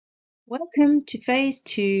Welcome to Phase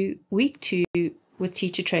 2, Week 2 with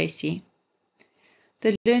Teacher Tracy.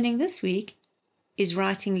 The learning this week is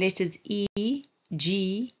writing letters E,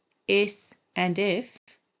 G, S and F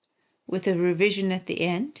with a revision at the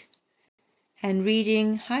end and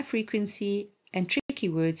reading high frequency and tricky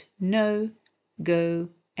words no, go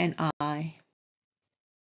and I.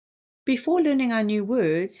 Before learning our new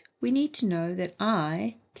words, we need to know that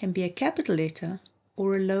I can be a capital letter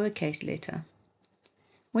or a lowercase letter.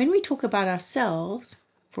 When we talk about ourselves,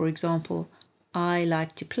 for example, I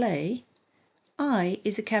like to play, I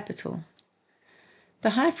is a capital.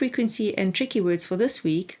 The high frequency and tricky words for this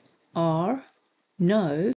week are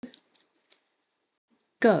no,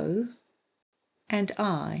 go, and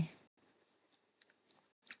I.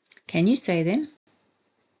 Can you say them?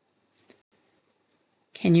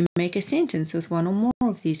 Can you make a sentence with one or more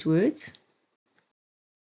of these words?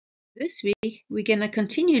 This week, we're going to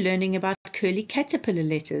continue learning about curly caterpillar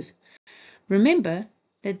letters. Remember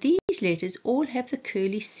that these letters all have the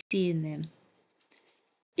curly C in them.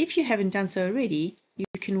 If you haven't done so already, you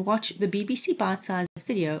can watch the BBC bite-sized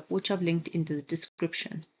video, which I've linked into the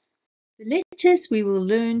description. The letters we will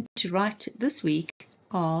learn to write this week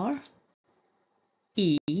are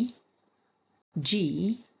E,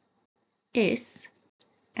 G, S,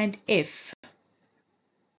 and F.